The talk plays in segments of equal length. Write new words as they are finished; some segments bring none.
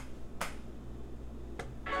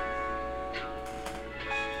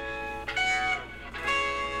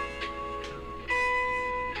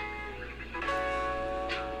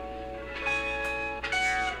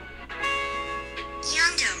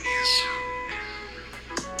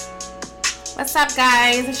What's up,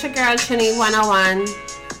 guys? It's your girl, Chinny 101.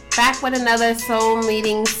 Back with another Soul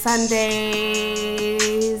Meeting Sundays.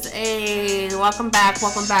 Hey, welcome back,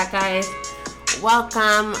 guys.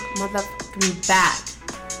 Welcome, motherfucking back.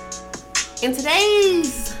 In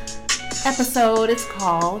today's episode, it's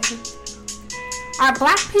called, Are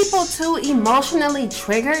Black People Too Emotionally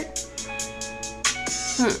Triggered?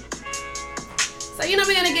 So, we're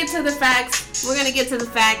going to get to the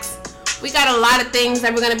facts. We got a lot of things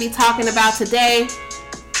that we're going to be talking about today.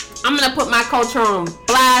 I'm going to put my culture on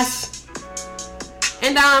blast.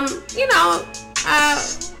 And,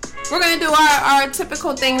 we're going to do our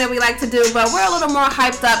typical thing that we like to do. But we're a little more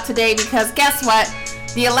hyped up today because guess what?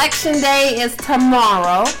 The election day is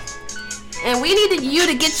tomorrow. And we need you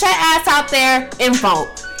to get your ass out there and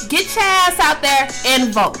vote. Get your ass out there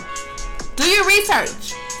and vote. Do your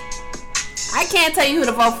research. I can't tell you who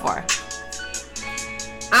to vote for.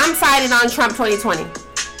 I'm siding on Trump 2020.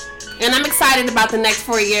 And I'm excited about the next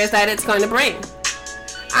 4 years that it's going to bring.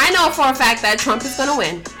 I know for a fact that Trump is going to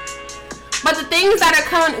win. But the things that are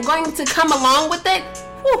going to come along with it,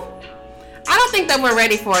 I don't think that we're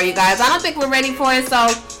ready for it, you guys. I don't think we're ready for it. So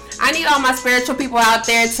I need all my spiritual people out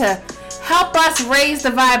there to help us raise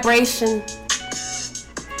the vibration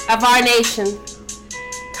of our nation.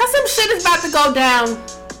 Because some shit is about to go down.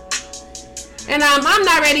 And I'm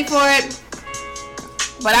not ready for it.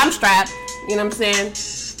 But I'm strapped. You know what I'm saying?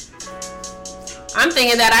 I'm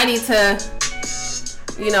thinking that I need to,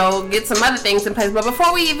 get some other things in place. But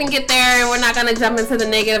before we even get there, we're not going to jump into the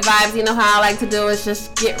negative vibes. You know how I like to do is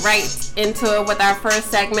just get right into it with our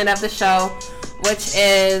first segment of the show, which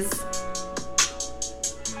is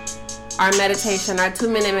our meditation, our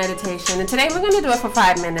 2-minute meditation. And today we're going to do it for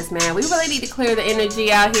 5 minutes, man. We really need to clear the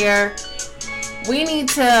energy out here. We need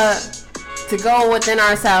to go within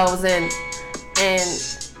ourselves and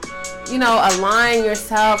align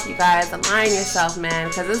yourself, you guys. Align yourself, man,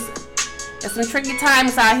 because it's some tricky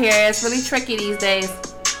times out here. It's really tricky these days.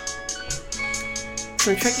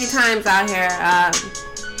 Some tricky times out here.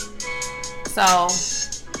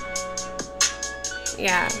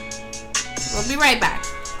 Yeah. We'll be right back.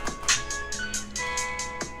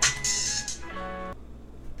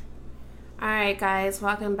 Alright, guys,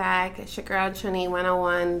 welcome back. It's your girl, Trini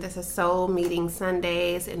 101. This is Soul Meeting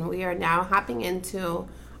Sundays, and we are now hopping into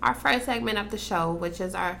our first segment of the show, which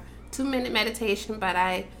is our 2-minute meditation, but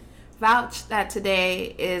I vouch that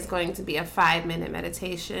today is going to be a 5-minute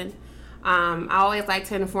meditation. I always like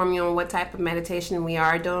to inform you on what type of meditation we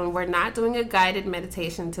are doing. We're not doing a guided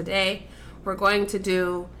meditation today. We're going to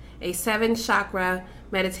do a 7-chakra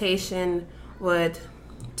meditation with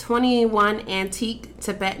 21 antique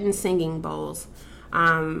Tibetan singing bowls.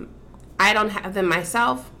 I don't have them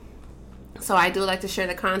myself, so I do like to share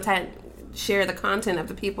the content of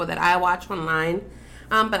the people that I watch online.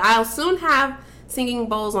 But I'll soon have singing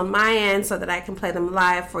bowls on my end so that I can play them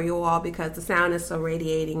live for you all because the sound is so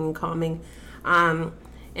radiating and calming. And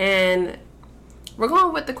we're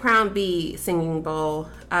going with the Crown B singing bowl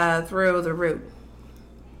through the root,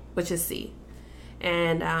 which is C.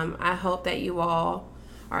 And I hope that you all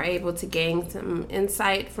are able to gain some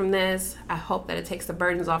insight from this. I hope that it takes the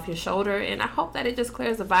burdens off your shoulder, and I hope that it just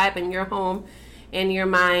clears the vibe in your home, in your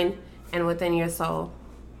mind, and within your soul.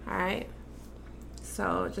 All right?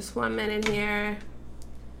 So just 1 minute here.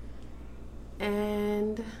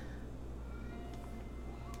 And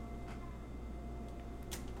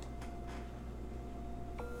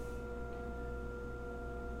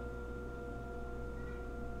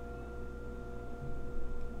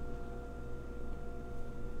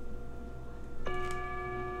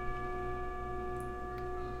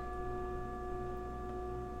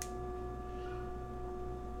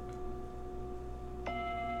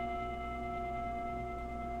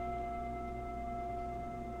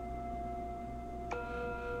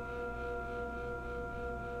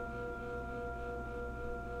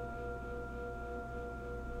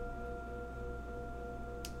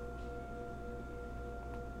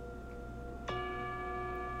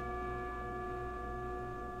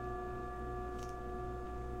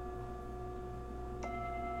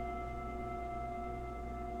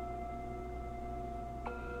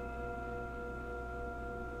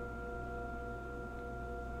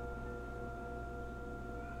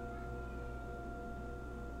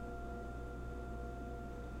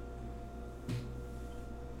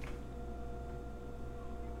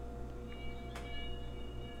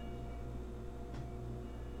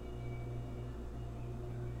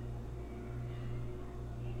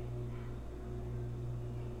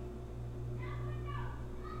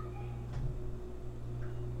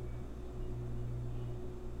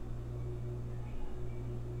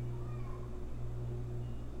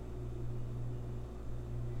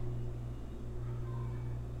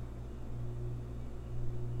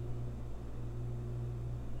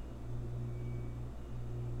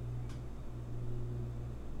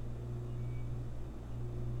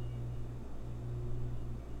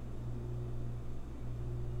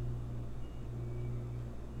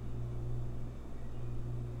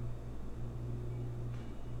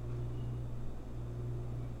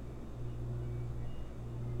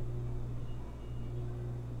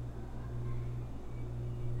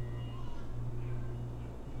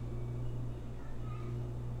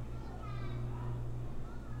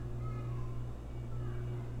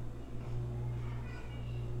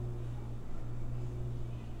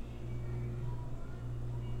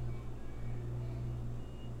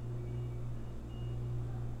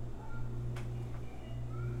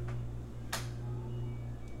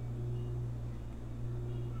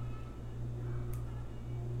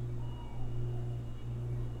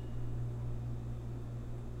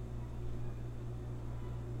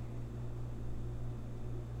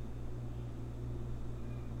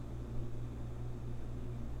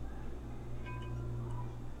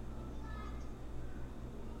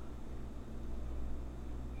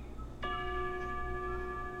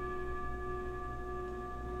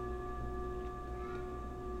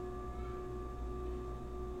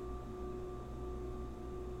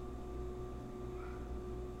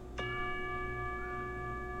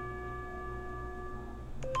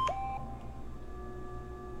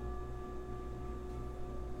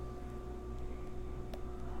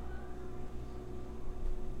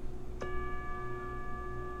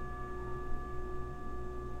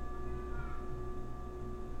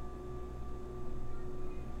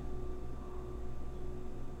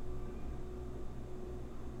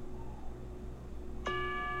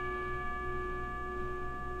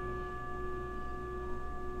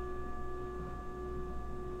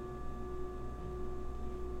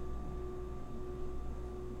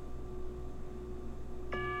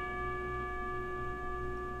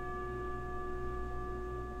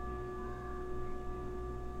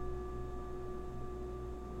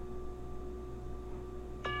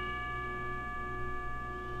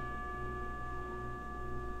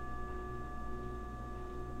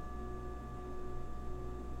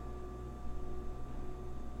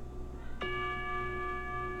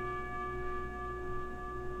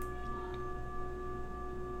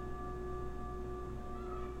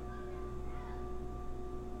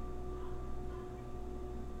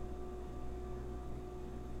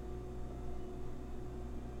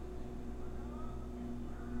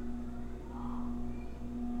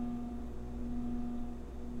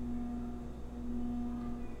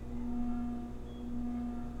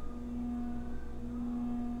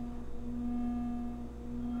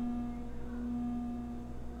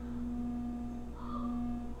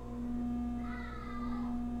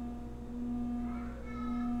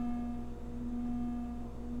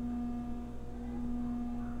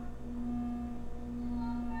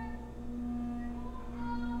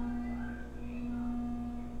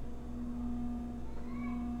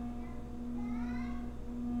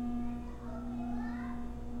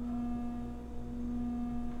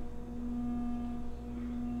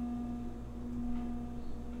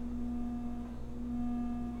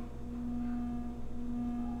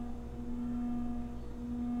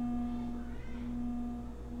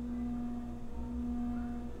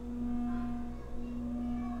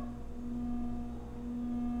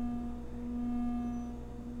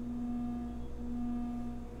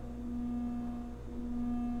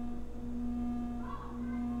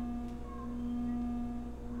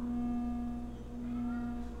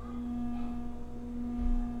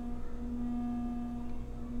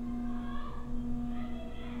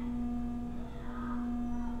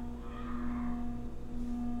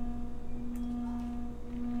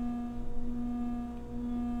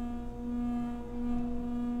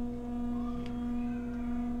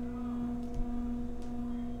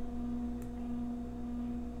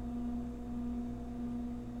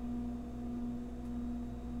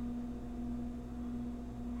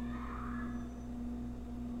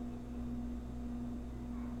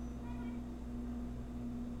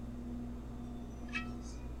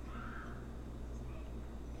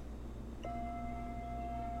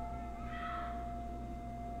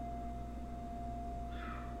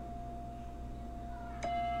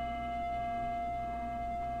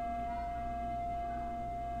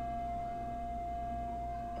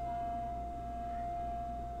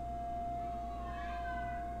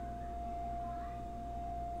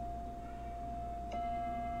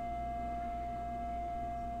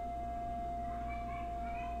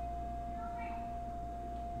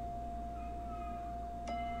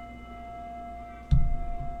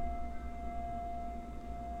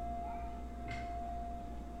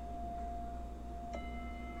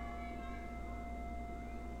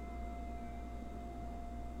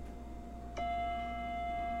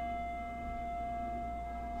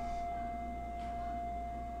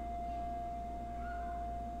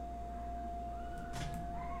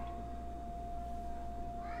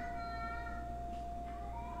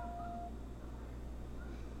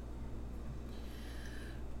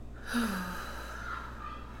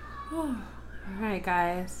Alright,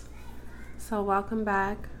 guys. So welcome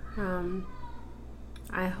back.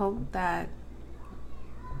 I hope that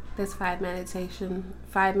this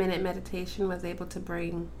 5-minute meditation was able to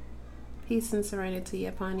bring peace and serenity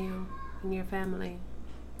upon you and your family,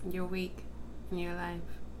 your week, and your life,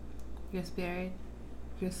 your spirit,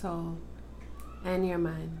 your soul, and your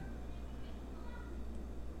mind.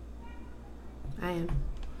 I am.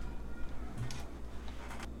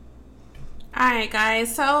 Alright,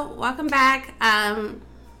 guys, so welcome back.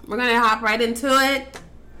 We're gonna hop right into it.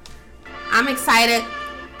 I'm excited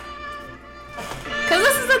because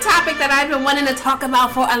this is a topic that I've been wanting to talk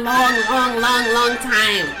about for a long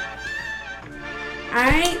time.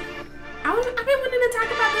 Alright? I've been wanting to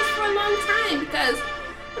talk about this for a long time because,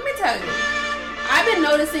 let me tell you, I've been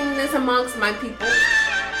noticing this amongst my people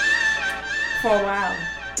for a while.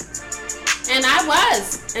 And I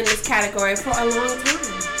was in this category for a long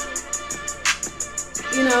time.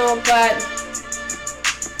 You know, but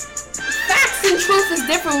facts and truth is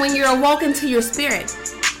different when you're awoken to your spirit,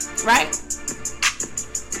 right?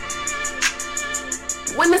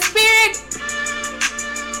 When the spirit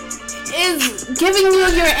is giving you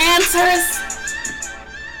your answers,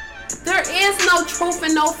 there is no truth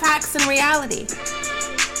and no facts in reality,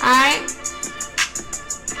 alright?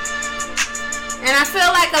 And I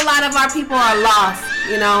feel like a lot of our people are lost,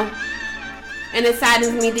 you know, and it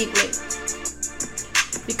saddens me deeply.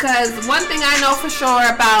 Because one thing I know for sure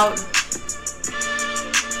about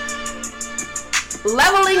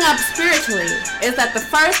leveling up spiritually is that the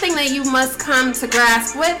first thing that you must come to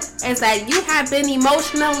grasp with is that you have been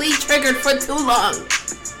emotionally triggered for too long.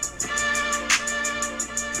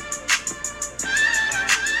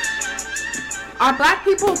 Are black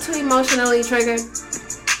people too emotionally triggered?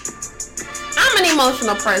 I'm an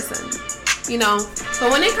emotional person, you know. But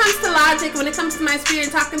when it comes to logic, when it comes to my spirit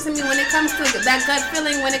talking to me, when it comes to that gut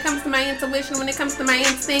feeling, when it comes to my intuition, when it comes to my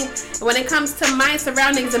instinct, when it comes to my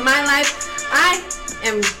surroundings in my life, I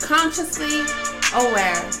am consciously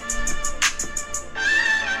aware.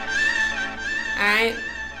 Alright?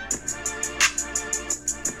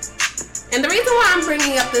 And the reason why I'm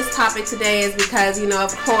bringing up this topic today is because, you know,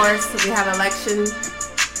 of course, we have election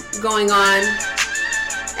going on.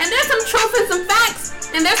 And there's some truth and some facts.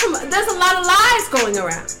 And there's a lot of lies going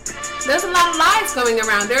around. There's a lot of lies going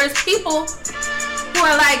around. There's people who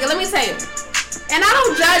are like, let me say, and I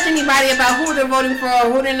don't judge anybody about who they're voting for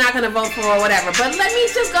or who they're not going to vote for or whatever. But let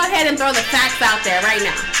me just go ahead and throw the facts out there right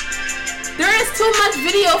now. There is too much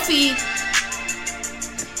video feed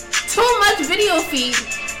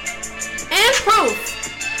and proof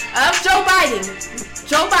of Joe Biden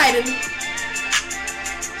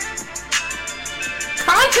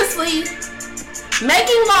consciously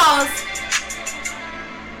making laws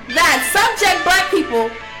that subject black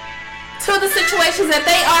people to the situations that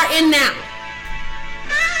they are in now.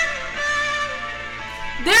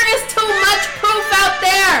 There is too much proof out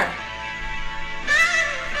there.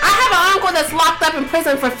 I have an uncle that's locked up in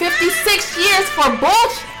prison for 56 years for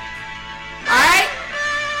bullshit. Alright?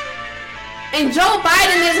 And Joe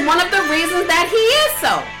Biden is one of the reasons that he is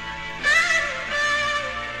so.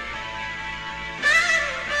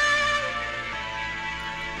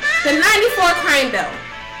 The 94 crime bill.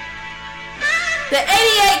 The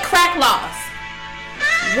 88 crack laws.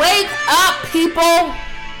 Wake up, people.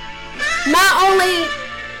 Not only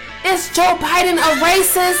is Joe Biden a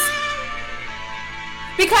racist,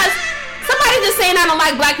 because somebody just saying I don't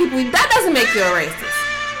like black people, that doesn't make you a racist.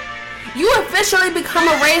 You officially become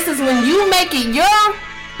a racist when you make it your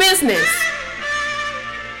business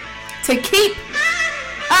to keep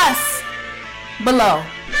us below.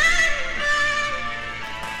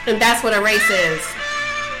 And that's what a race is.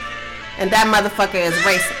 And that motherfucker is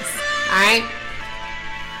racist. Alright?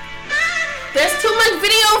 There's too much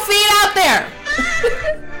video feed out there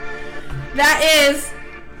that is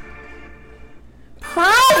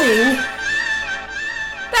proving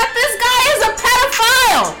that this guy is a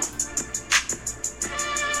pedophile.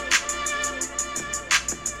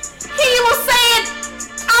 He will say it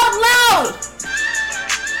out loud.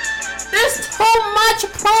 There's too much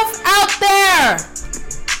proof out there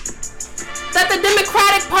that the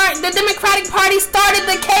Democratic Party started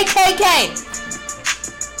the KKK.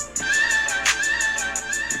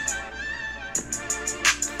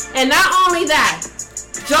 And not only that,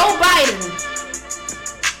 Joe Biden,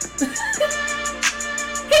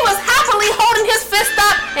 he was happily holding his fist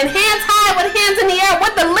up and hands high with hands in the air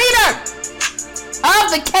with the leader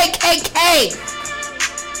of the KKK.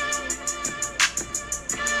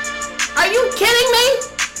 Are you kidding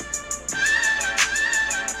me?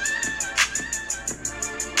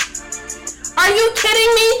 Are you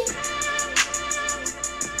kidding me?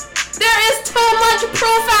 There is too much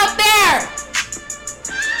proof out there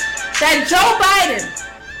that Joe Biden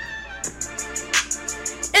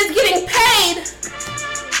is getting paid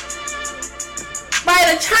by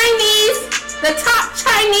the top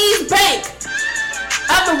Chinese bank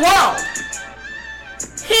of the world.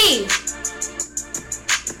 He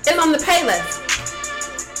is on the pay list.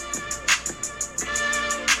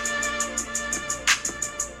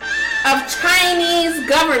 Of Chinese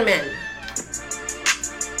government.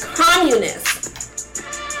 Communists.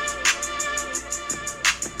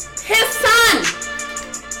 His son.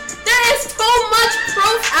 There is too much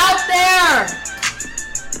proof out there.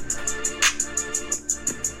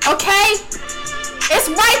 Okay? It's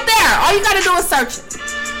right there. All you gotta do is search it.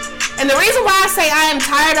 And the reason why I say I am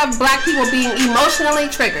tired of black people being emotionally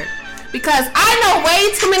triggered, because I know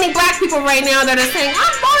way too many black people right now that are saying,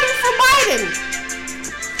 I'm voting for Biden.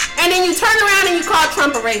 And then you turn around and you call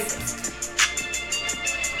Trump a racist.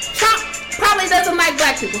 Trump probably doesn't like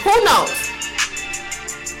black people. Who knows?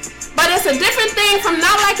 But it's a different thing from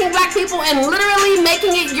not liking black people and literally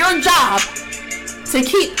making it your job to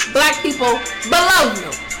keep black people below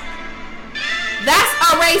you. That's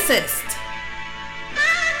a racist.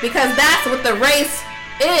 Because that's what the race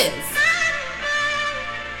is.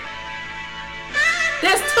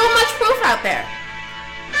 There's too much proof out there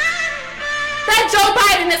that Joe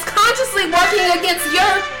Biden is consciously working against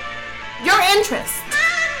your interests.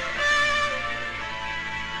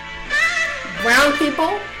 Brown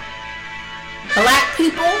people, black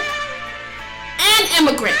people, and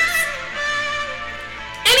immigrants.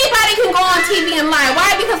 Anybody can go on TV and lie.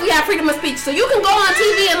 Why? Because we have freedom of speech. So you can go on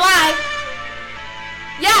TV and lie.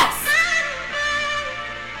 Yes.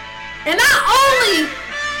 And not only...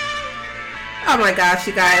 Oh my gosh,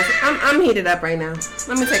 you guys. I'm heated up right now.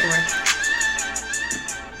 Let me take a breath.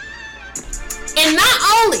 And not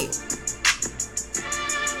only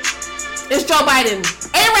is Joe Biden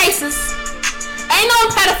a racist, ain't no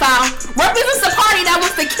pedophile, represents a party that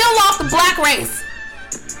wants to kill off the black race,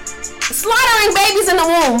 slaughtering babies in the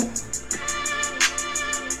womb,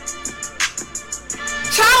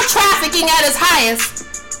 child trafficking at its highest,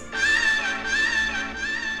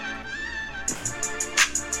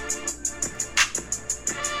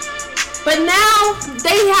 but now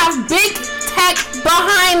they have big tech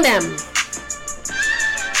behind them.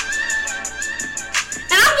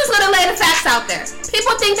 And I'm just going to lay the facts out there.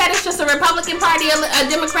 People think that it's just a Republican Party, a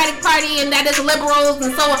Democratic Party, and that it's liberals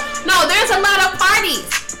and so on. No, there's a lot of parties.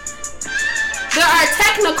 There are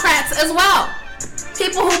technocrats as well.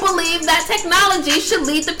 People who believe that technology should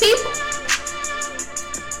lead the people.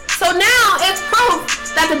 So now it's proof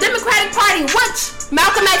that the Democratic Party, which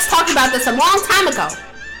Malcolm X talked about this a long time ago.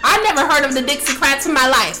 I never heard of the Dixiecrats in my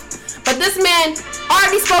life. But this man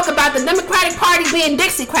already spoke about the Democratic Party being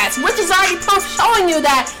Dixiecrats, which is already proof showing you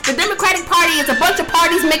that the Democratic Party is a bunch of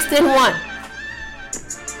parties mixed in one.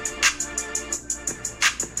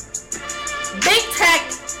 Big tech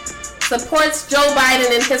supports Joe Biden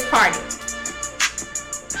and his party.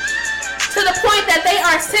 To the point that they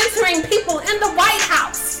are censoring people in the White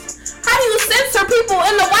House. How do you censor people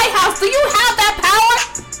in the White House? Do you have that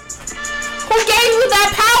power? Who gave you that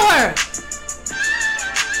power?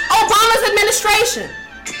 Obama's administration.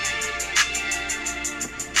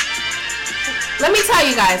 Let me tell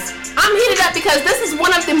you guys, I'm heated up because this is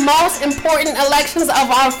one of the most important elections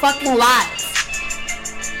of our fucking lives.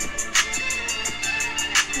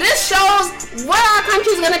 This shows where our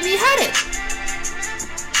country's gonna be headed.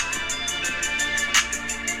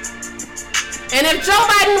 And if Joe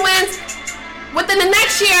Biden wins, within the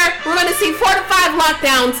next year, we're gonna see 4 to 5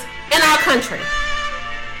 lockdowns in our country.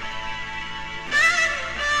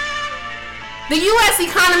 The U.S.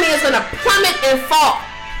 economy is going to plummet and fall.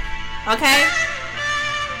 Okay?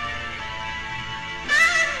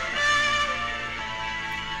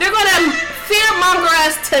 They're going to fearmonger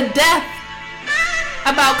us to death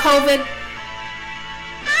about COVID.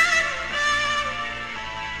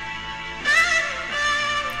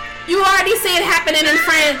 You already see it happening in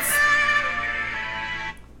France.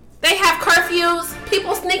 They have curfews.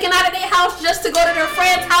 People sneaking out of their house just to go to their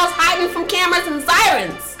friend's house, hiding from cameras and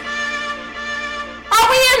sirens. Are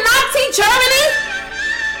we in Nazi Germany?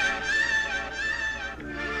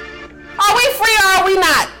 Are we free or are we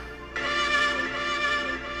not?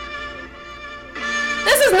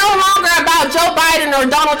 This is no longer about Joe Biden or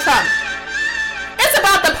Donald Trump. It's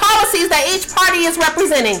about the policies that each party is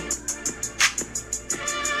representing.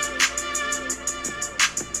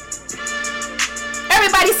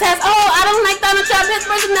 Everybody says, oh, I don't like Donald Trump, his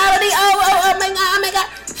personality, oh my God.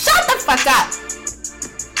 Shut the fuck up.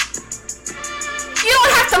 You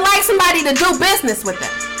don't have to like somebody to do business with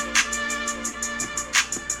them.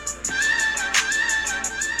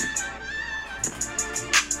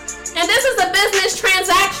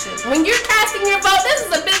 transaction. When you're casting your vote, this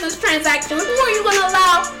is a business transaction. Who are you going to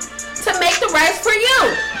allow to make the rights for you?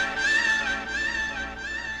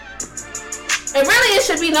 And really, it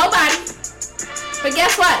should be nobody. But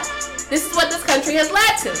guess what? This is what this country has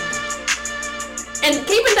led to. And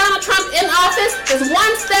keeping Donald Trump in office is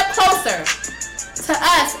one step closer to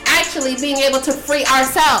us actually being able to free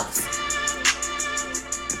ourselves.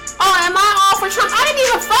 Oh, am I all for Trump? I didn't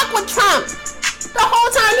even fuck with Trump the whole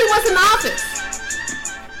time he was in office.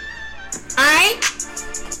 Alright?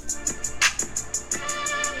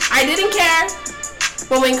 I didn't care.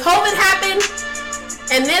 But when COVID happened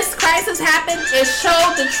and this crisis happened, it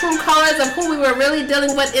showed the true colors of who we were really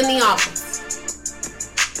dealing with in the office.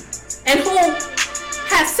 And who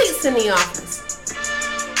has seats in the office.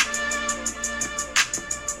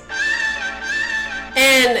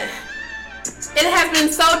 And it has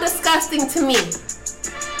been so disgusting to me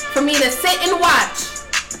for me to sit and watch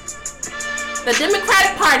the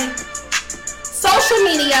Democratic Party, social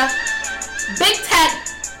media, big tech,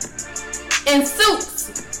 and suits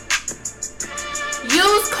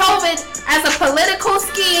use COVID as a political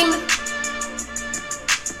scheme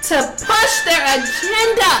to push their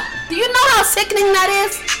agenda. Do you know how sickening that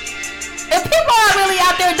is? If people are really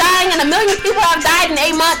out there dying and 1 million people have died in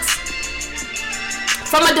 8 months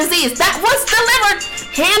from a disease that was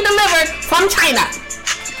hand-delivered from China.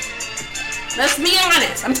 Let's be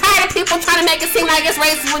honest. I'm tired of people trying to make it seem like it's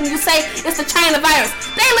racist when you say it's the China virus.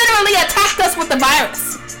 They literally attacked us with the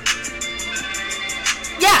virus.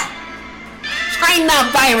 Yeah.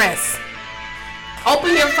 China virus.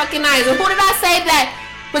 Open your fucking eyes. And who did I say that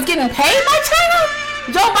was getting paid by China?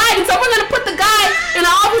 Joe Biden. So we're going to put the guy in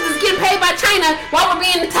the office that's getting paid by China while we're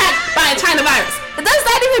being attacked by a China virus. Does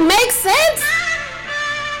that even make sense?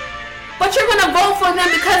 But you're going to vote for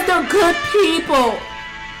them because they're good people.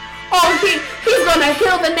 Oh, he's going to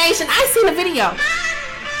heal the nation. I seen a video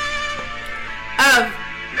of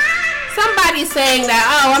somebody saying that,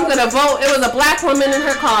 oh, I'm going to vote. It was a black woman in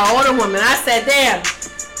her car, an older woman. I said, damn.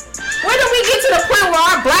 When did we get to the point where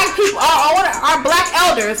our black people, our black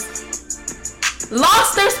elders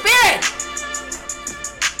lost their spirit?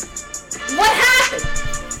 What happened?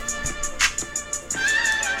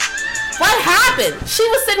 What happened? She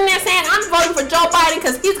was sitting there saying, I'm voting for Joe Biden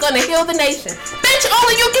because he's going to heal the nation. Bitch,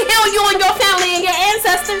 only you can heal you and your family and your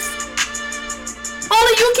ancestors.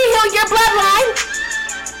 Only you can heal your bloodline.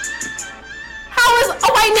 How is a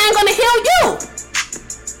white man going to heal you?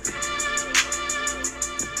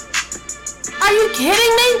 Are you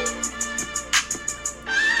kidding me?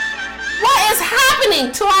 What is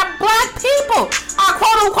happening to our black people? Our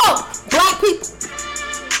quote-unquote black people.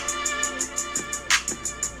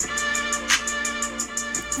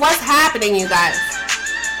 What's happening, you guys?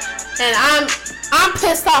 And I'm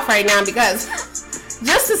pissed off right now because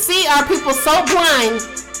just to see our people so blind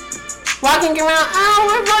walking around, oh,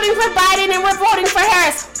 we're voting for Biden and we're voting for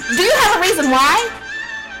Harris. Do you have a reason why?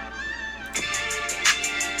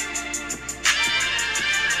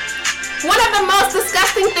 One of the most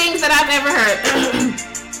disgusting things that I've ever heard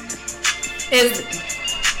is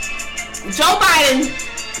Joe Biden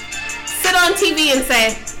sit on TV and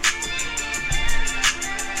say,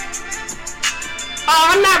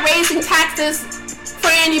 oh, I'm not raising taxes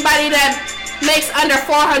for anybody that makes under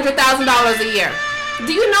 $400,000 a year.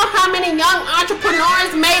 Do you know how many young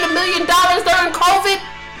entrepreneurs made $1 million during COVID?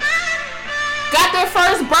 Got their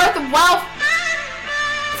first birth of wealth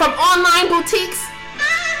from online boutiques,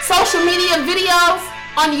 social media videos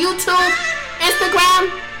on YouTube, Instagram.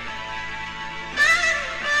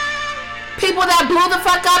 People that blew the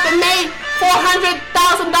fuck up and made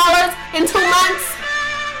 $400,000 in 2 months.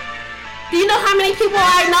 Do you know how many people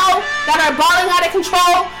I know that are balling out of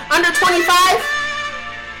control under 25?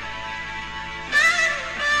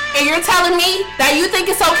 And you're telling me that you think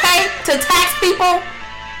it's okay to tax people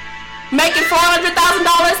making $400,000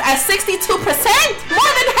 at 62%?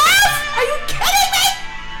 More than half? Are you kidding me?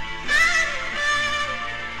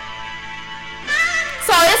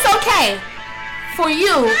 So it's okay for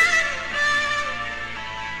you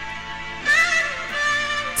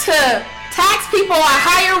to tax people at a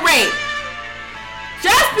higher rate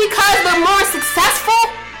just because they're more successful?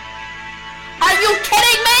 Are you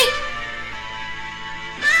kidding me?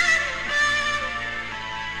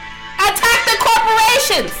 Attack the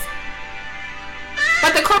corporations.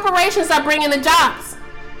 But the corporations are bringing the jobs.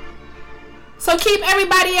 So keep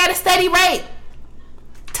everybody at a steady rate.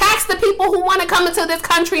 Tax the people who want to come into this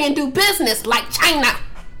country and do business like China.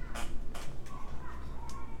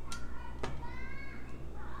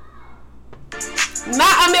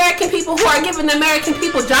 Not American people who are giving the American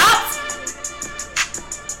people jobs.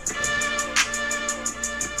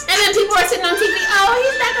 And then people people are sitting on TV, oh,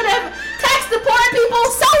 he's not going to tax the poor people.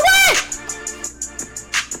 So what?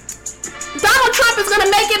 Donald Trump is going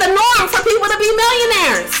to make it a norm for people to be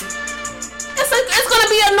millionaires. It's going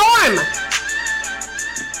to be a norm.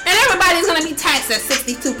 And everybody's going to be taxed at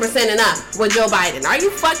 62% and up with Joe Biden. Are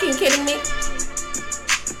you fucking kidding me?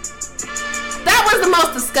 That was the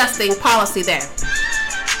most disgusting policy there.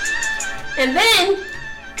 And then,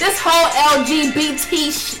 this whole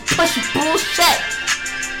LGBT push bullshit.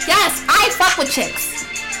 Yes, I fuck with chicks.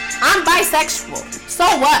 I'm bisexual. So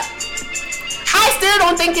what? I still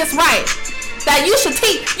don't think it's right that you shouldn't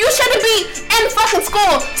be in fucking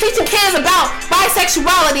school teaching kids about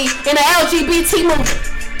bisexuality in the LGBT movement.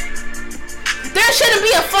 There shouldn't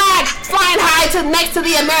be a flag flying high next to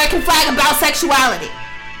the American flag about sexuality.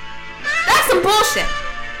 That's some bullshit.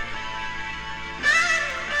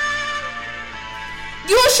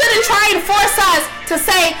 You shouldn't try and force us to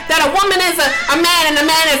say that a woman is a man and a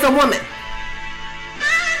man is a woman.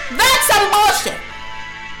 That's some bullshit.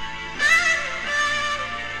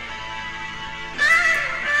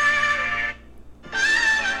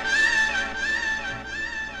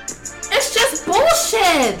 It's just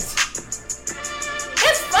bullshit.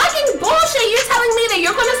 It's fucking bullshit. You're telling me that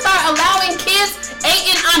you're going to start allowing kids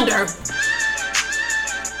 8 and under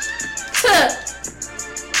to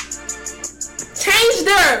change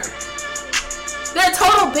their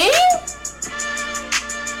total being?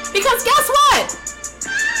 Because guess what?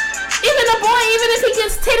 Even a boy, even if he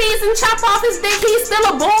gets titties and chop off his dick, he's still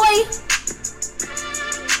a boy.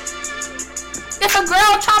 If a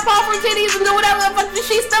girl chop off her titties and do whatever, but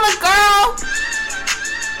she's still a girl.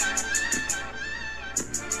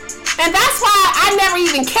 And that's why I never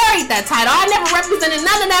even carried that title. I never represented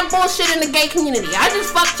none of that bullshit in the gay community. I just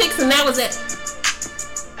fucked chicks and that was it.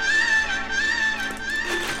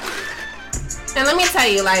 And let me tell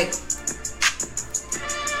you, like,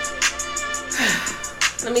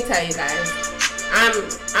 let me tell you guys, I'm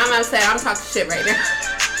upset. I'm talking shit right now.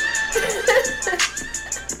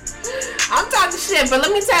 I'm talking shit, but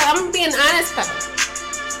let me tell you, I'm being honest though.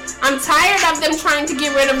 I'm tired of them trying to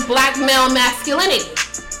get rid of black male masculinity.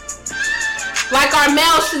 Like our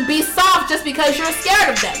males should be soft just because you're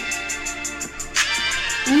scared of them.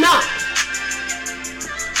 No.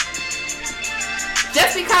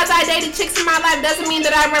 Just because I dated chicks in my life doesn't mean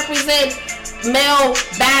that I represent male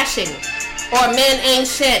bashing or men ain't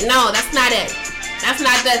shit. No, that's not it. That's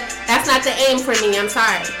not the aim for me. I'm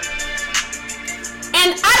sorry.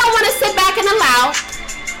 And I don't want to sit back and allow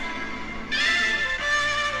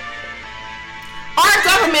our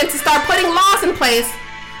government to start putting laws in place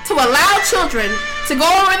to allow children to go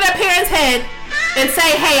over their parents' head and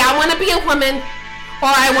say, hey, I want to be a woman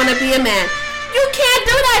or I want to be a man. You can't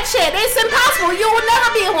do that shit. It's impossible. You will never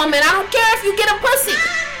be a woman. I don't care if you get a pussy.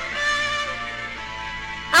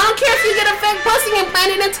 I don't care if you get a fake pussy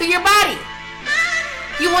implanted into your body.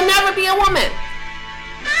 You will never be a woman.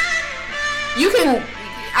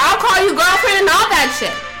 I'll call you girlfriend and all that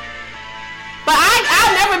shit. But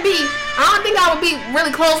I'll never be, I don't think I would be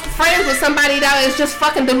really close friends with somebody that is just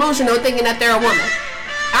fucking delusional thinking that they're a woman.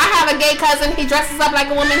 I have a gay cousin, he dresses up like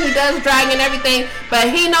a woman, he does drag and everything, but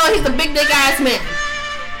he knows he's a big dick ass man.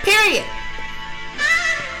 Period.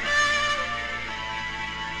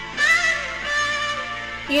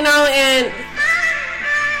 You know, and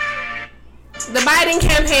the Biden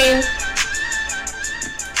campaign,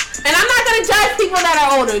 and I'm not gonna judge people that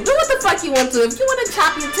are older. Do what the fuck you want to. If you want to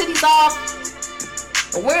chop your titties off,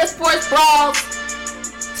 or wear sports bras,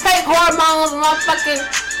 take hormones and motherfucking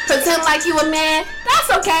pretend like you a man,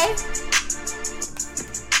 that's okay.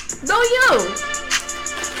 Do you?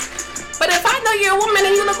 But if I know you're a woman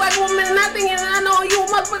and you look like a woman and nothing, and I know you're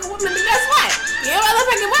a motherfucking woman, then guess what? You're a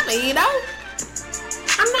motherfucking woman, you know?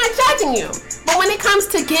 I'm not judging you. But when it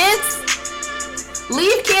comes to kids,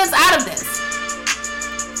 leave kids out of this.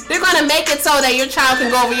 They're going to make it so that your child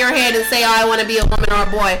can go over your head and say, oh, I want to be a woman or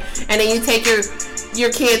a boy. And then you take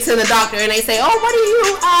your kid to the doctor and they say, oh, what do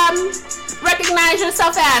you recognize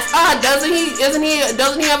yourself as? Doesn't he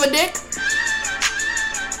have a dick?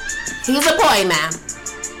 He's a boy, ma'am.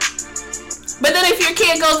 But then if your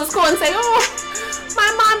kid goes to school and say, oh, my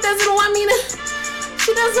mom doesn't want me to,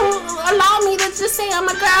 she doesn't allow me to just say I'm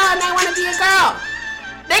a girl and I want to be a girl.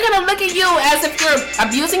 They're going to look at you as if you're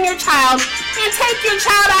abusing your child and take your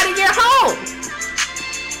child out of your home.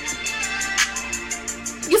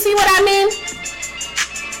 You see what I mean?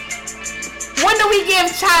 When do we give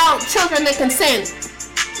children the consent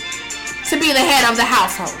to be the head of the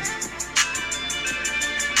household?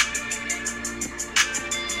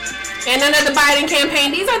 And under the Biden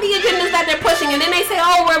campaign, these are the agendas that they're pushing. And then they say,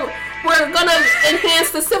 oh, we're going to enhance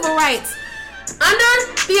the civil rights. Under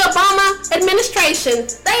the Obama administration,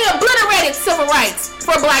 they obliterated civil rights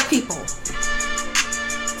for black people.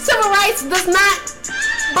 Civil rights does not,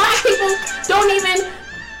 black people don't even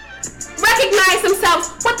recognize themselves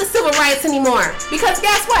with the civil rights anymore. Because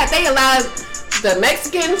guess what? They allowed the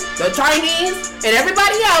Mexicans, the Chinese, and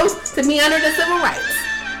everybody else to be under the civil rights.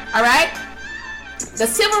 Alright? The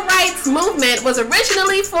civil rights movement was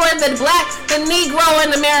originally for the Negro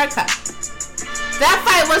in America. That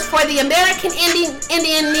fight was for the American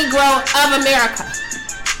Indian Negro of America.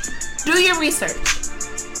 Do your research.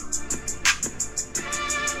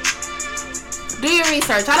 Do your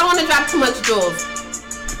research. I don't want to drop too much jewels.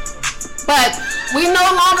 But we no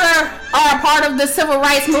longer are a part of the civil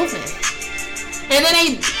rights movement. And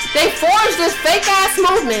then they forged this fake ass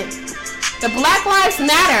movement, the Black Lives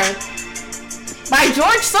Matter, by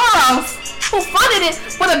George Soros, who funded it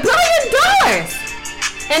with $1 billion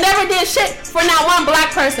and never did shit for not one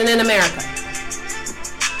black person in America.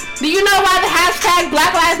 Do you know why the hashtag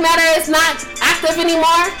Black Lives Matter is not active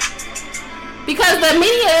anymore? Because the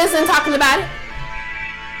media isn't talking about it.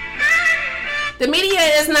 The media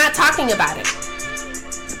is not talking about it.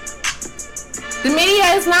 The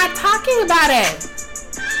media is not talking about it.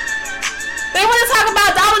 They want to talk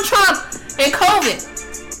about Donald Trump and COVID.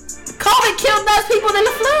 COVID killed less people than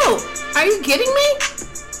the flu. Are you kidding me?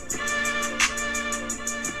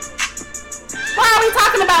 Why are we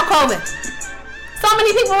talking about COVID? So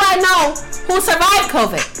many people I know who survived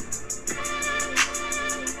COVID.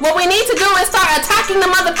 What we need to do is start attacking the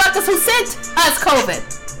motherfuckers who sent us COVID.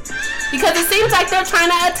 Because it seems like they're trying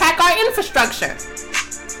to attack our infrastructure.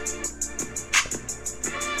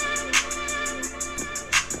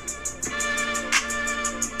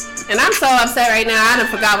 And I'm so upset right now, I done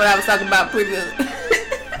forgot what I was talking about previously.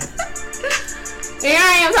 Here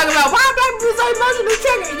I am talking about why are black people so emotionally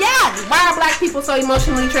triggered? Yeah, why are black people so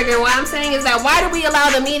emotionally triggered? What I'm saying is that why do we allow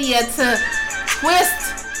the media to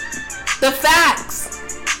twist the facts?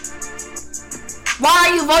 Why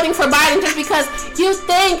are you voting for Biden just because you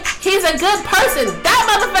think he's a good person? That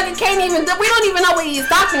motherfucker can't even do, we don't even know what he's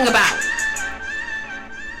talking about.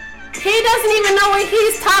 He doesn't even know what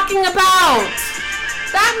he's talking about.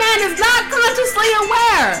 That man is not consciously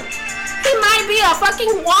aware. He might be a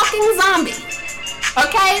fucking walking zombie.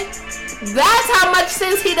 Okay? That's how much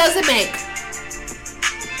sense he doesn't make.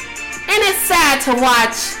 And it's sad to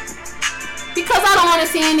watch. Because I don't want to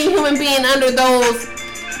see any human being under those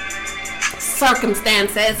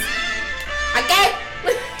circumstances. Okay?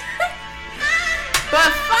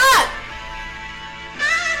 But fuck!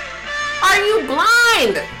 Are you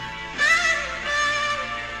blind?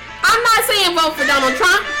 I'm not saying vote for Donald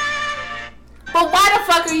Trump. But why the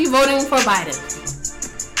fuck are you voting for Biden?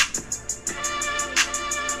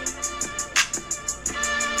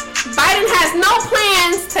 Biden has no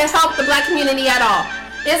plans to help the black community at all.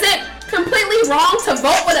 Is it completely wrong to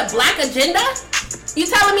vote with a black agenda? You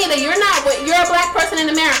telling me that you're a black person in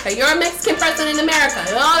America, you're a Mexican person in America,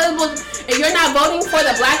 and you're not voting for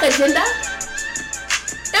the black agenda?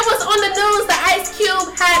 It was on the news that Ice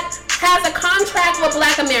Cube has a contract with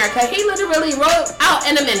Black America. He literally wrote out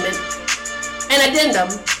an amendment, an addendum,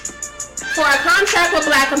 for a contract with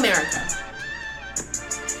Black America.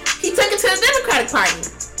 He took it to the Democratic Party.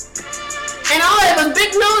 And it was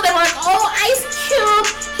big news. They were like, oh, Ice Cube,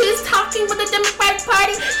 he's talking with the Democratic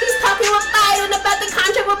Party. He's talking with Biden about the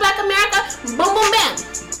contract with Black America. Boom, boom, bam.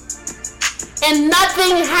 And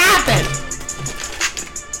nothing happened.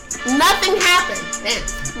 Nothing happened. Damn,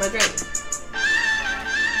 my drink.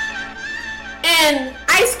 And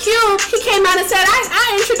Ice Cube, he came out and said,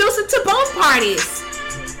 I introduced it to both parties.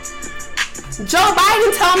 Joe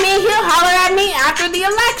Biden told me he'll holler at me after the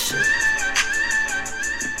election.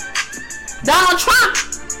 Donald Trump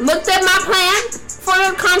looked at my plan for a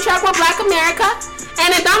contract with Black America, and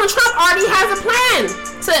then Donald Trump already has a plan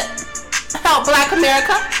to help Black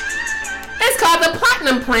America. It's called the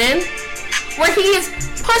Platinum Plan, where he is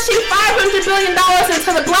pushing $500 billion into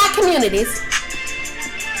the black communities.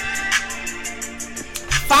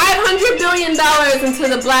 $500 billion into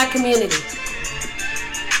the black community.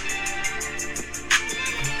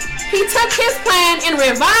 He took his plan and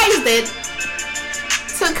revised it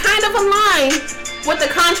to kind of align with the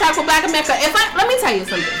contract with Black America. Let me tell you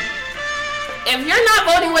something. If you're not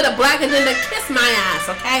voting with a black agenda, kiss my ass,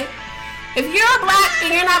 okay? If you're black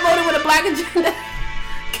and you're not voting with a black agenda,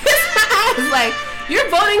 kiss my ass. Like, you're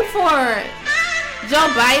voting for Joe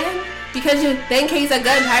Biden because you think he's a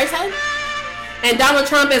good person? And Donald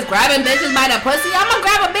Trump is grabbing bitches by the pussy? I'm gonna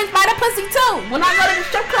grab a bitch by the pussy too when I go to the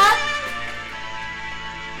strip club.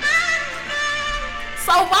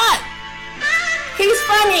 So what? He's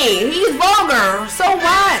funny. He's vulgar. So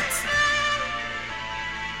what?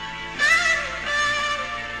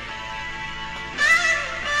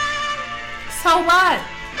 So what?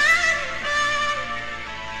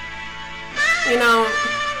 You know,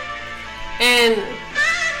 and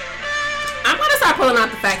I'm gonna start pulling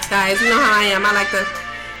out the facts, guys. You know how I am. I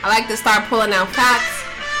like to start pulling out facts.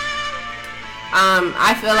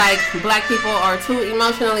 I feel like black people are too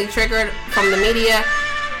emotionally triggered from the media.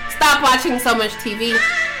 Stop watching so much TV.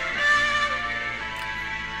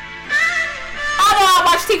 Although I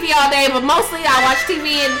watch TV all day, but mostly I watch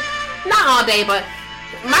TV and not all day, but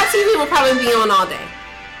my TV will probably be on all day.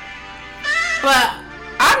 But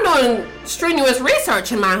I'm doing strenuous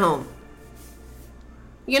research in my home.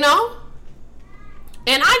 You know?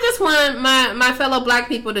 And I just want my fellow black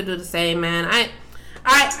people to do the same, man.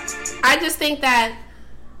 I just think that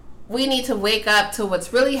we need to wake up to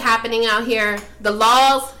what's really happening out here. The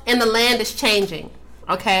laws and the land is changing,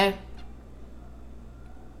 okay?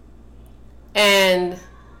 And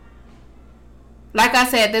like I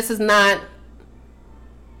said, this is no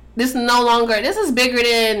longer, this is bigger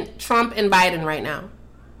than Trump and Biden right now.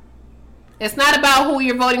 It's not about who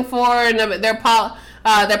you're voting for and their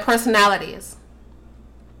personalities.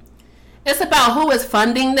 It's about who is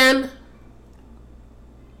funding them,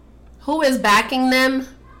 who is backing them,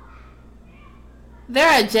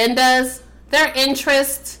 their agendas, their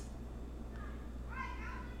interests,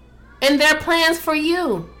 and their plans for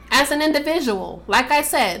you as an individual. Like I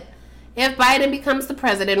said, if Biden becomes the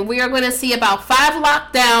president, we are going to see about 5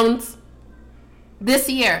 lockdowns this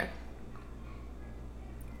year.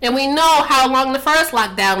 And we know how long the first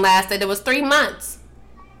lockdown lasted. It was 3 months.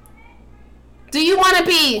 Do you want to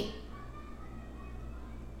be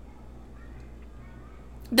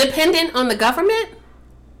dependent on the government?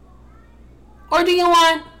 Or do you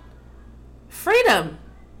want freedom?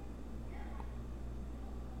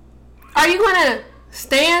 Are you going to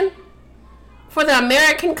stand for the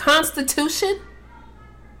American Constitution?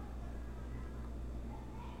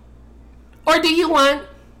 Or do you want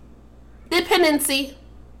dependency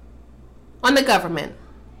on the government,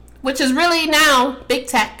 which is really now big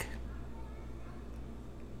tech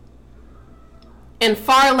and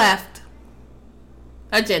far left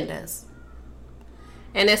agendas?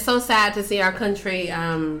 And it's so sad to see our country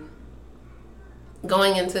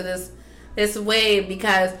going into this way,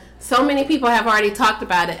 because so many people have already talked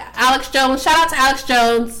about it. Alex Jones, shout out to Alex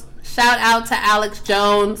Jones. Shout out to Alex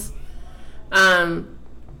Jones. And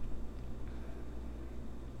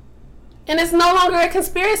it's no longer a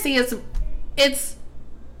conspiracy. It's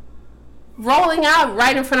rolling out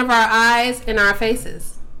right in front of our eyes and our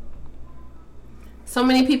faces. So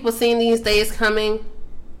many people seeing these days coming.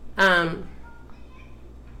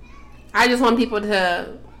 I just want people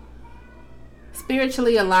to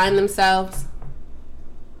spiritually align themselves,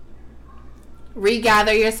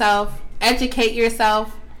 regather yourself, educate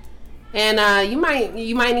yourself, and you might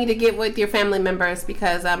need to get with your family members,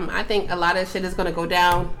 because I think a lot of shit is going to go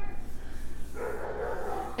down.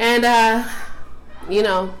 And you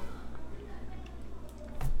know,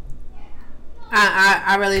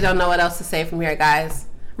 I really don't know what else to say from here, guys.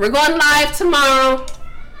 We're going live tomorrow.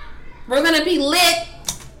 We're going to be lit.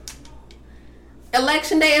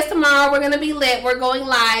 Election day is tomorrow. We're going to be lit. We're going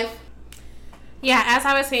live. Yeah, as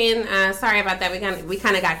I was saying, sorry about that. We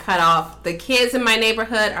kind of got cut off. The kids in my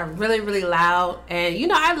neighborhood are really, really loud. And, you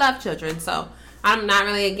know, I love children, so I'm not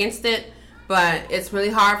really against it. But it's really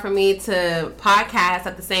hard for me to podcast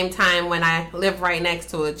at the same time when I live right next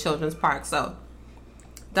to a children's park. So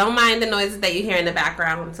don't mind the noises that you hear in the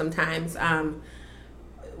background sometimes.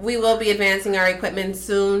 We will be advancing our equipment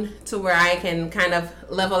soon to where I can kind of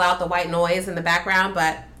level out the white noise in the background.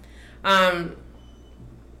 But,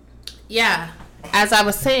 yeah, as I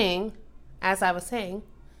was saying,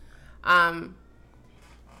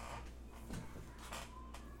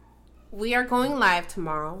 we are going live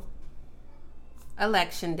tomorrow,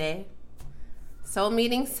 Election Day, Soul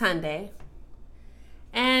Meeting Sunday,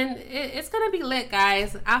 and it's going to be lit,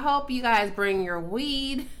 guys. I hope you guys bring your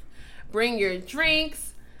weed, bring your drinks,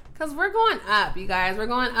 because we're going up, you guys. We're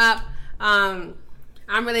going up. I'm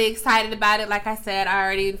really excited about it. Like I said, I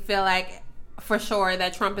already feel like for sure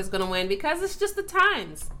that Trump is going to win, because it's just the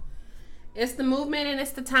times. It's the movement and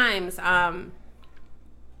it's the times. And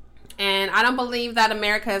I don't believe that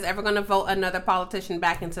America is ever going to vote another politician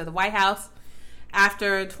back into the White House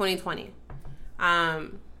after 2020.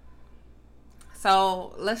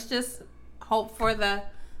 So let's just hope for the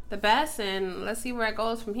best, and let's see where it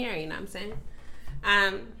goes from here. You know what I'm saying?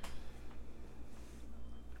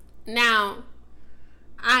 Now,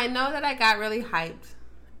 I know that I got really hyped.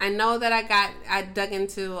 I know that I dug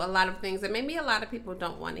into a lot of things that maybe a lot of people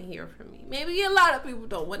don't want to hear from me. Maybe a lot of people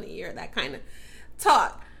don't want to hear that kind of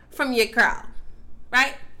talk from your girl,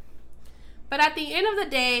 right? But at the end of the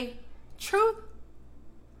day, truth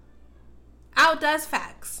outdoes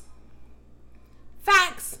facts.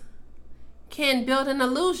 Facts can build an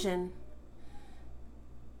illusion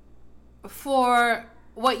for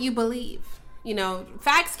what you believe. You know,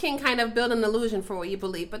 facts can kind of build an illusion for what you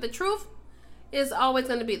believe, but the truth is always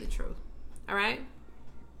going to be the truth. All right?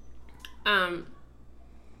 And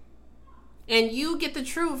you get the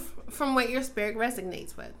truth from what your spirit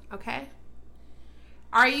resonates with, okay?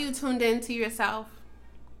 Are you tuned into yourself?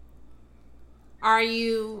 Are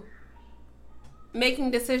you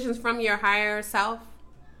making decisions from your higher self?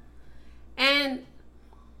 And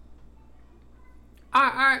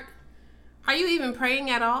are you even praying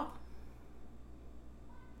at all?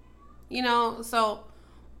 You know, so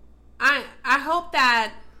I hope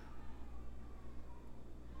that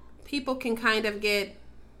people can kind of get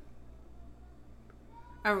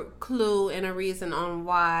a clue and a reason on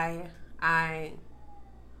why I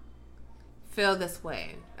feel this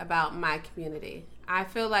way about my community. I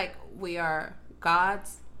feel like we are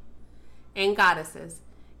gods and goddesses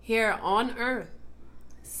here on earth,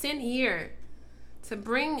 sent here to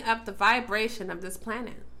bring up the vibration of this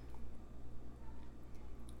planet.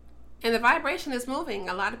 And the vibration is moving.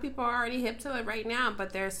 A lot of people are already hip to it right now,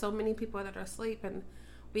 but there are so many people that are asleep, and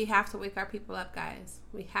we have to wake our people up, guys.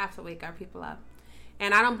 We have to wake our people up.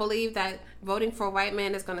 And I don't believe that voting for a white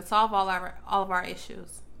man is going to solve all of our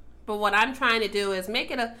issues. But what I'm trying to do is make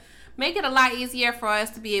it a lot easier for us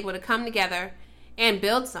to be able to come together and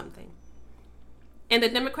build something. And the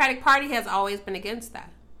Democratic Party has always been against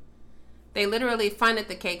that. They literally funded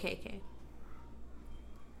the KKK.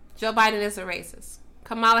 Joe Biden is a racist.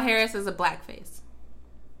 Kamala Harris is a blackface.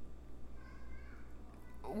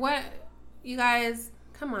 What? You guys,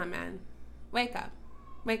 come on, man. Wake up.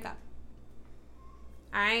 Wake up.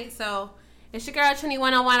 Alright, so it's your girl, Trini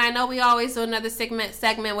 101. I know we always do another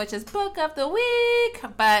segment, which is Book of the Week,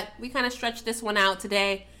 but we kind of stretched this one out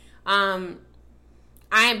today. I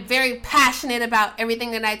am very passionate about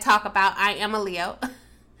everything that I talk about. I am a Leo.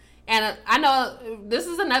 And I know this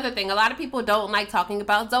is another thing. A lot of people don't like talking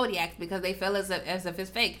about zodiacs because they feel as if it's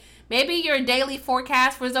fake. Maybe your daily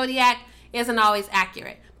forecast for zodiac isn't always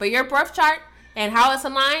accurate, but your birth chart and how it's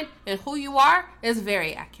aligned and who you are is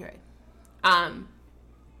very accurate.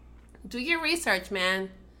 Do your research, man.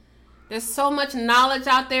 There's so much knowledge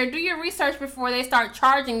out there. Do your research before they start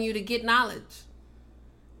charging you to get knowledge.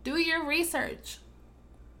 Do your research.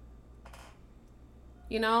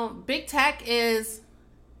 You know, big tech is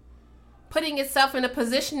putting itself in a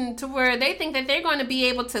position to where they think that they're going to be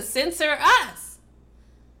able to censor us.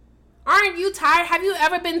 Aren't you tired? Have you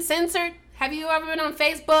ever been censored? Have you ever been on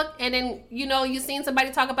Facebook and then, you know, you seen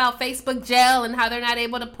somebody talk about Facebook jail and how they're not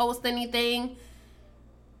able to post anything?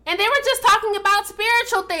 And they were just talking about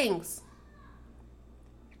spiritual things.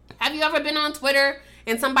 Have you ever been on Twitter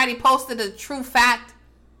and somebody posted a true fact?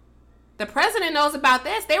 The president knows about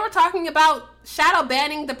this. They were talking about shadow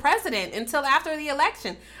banning the president until after the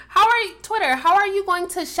election. How are you going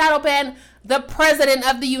to shadow ban the president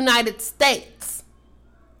of the United States?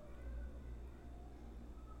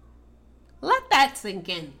 Let that sink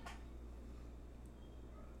in.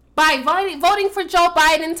 By voting for Joe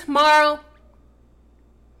Biden tomorrow,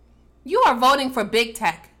 you are voting for big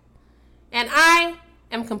tech. And I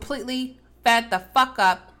am completely fed the fuck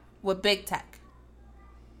up with big tech.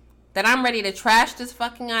 That I'm ready to trash this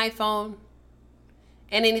fucking iPhone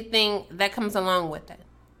and anything that comes along with it.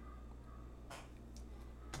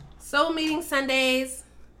 Soul Meeting Sundays.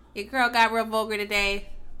 Your girl got real vulgar today.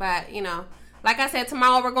 But, you know, like I said,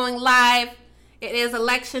 tomorrow we're going live. It is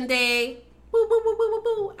election day. Boo, boo, boo, boo, boo,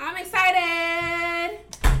 boo. I'm excited.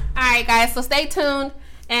 All right, guys. So stay tuned.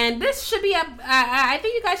 And this should be up. I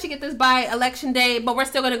think you guys should get this by election day. But we're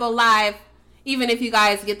still going to go live. Even if you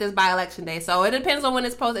guys get this by election day. So it depends on when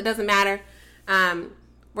it's posted. It doesn't matter.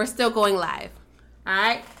 We're still going live. All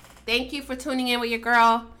right. Thank you for tuning in with your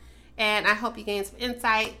girl. And I hope you gain some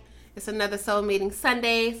insight. It's another Soul Meeting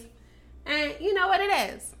Sundays. And you know what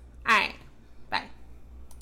it is. All right.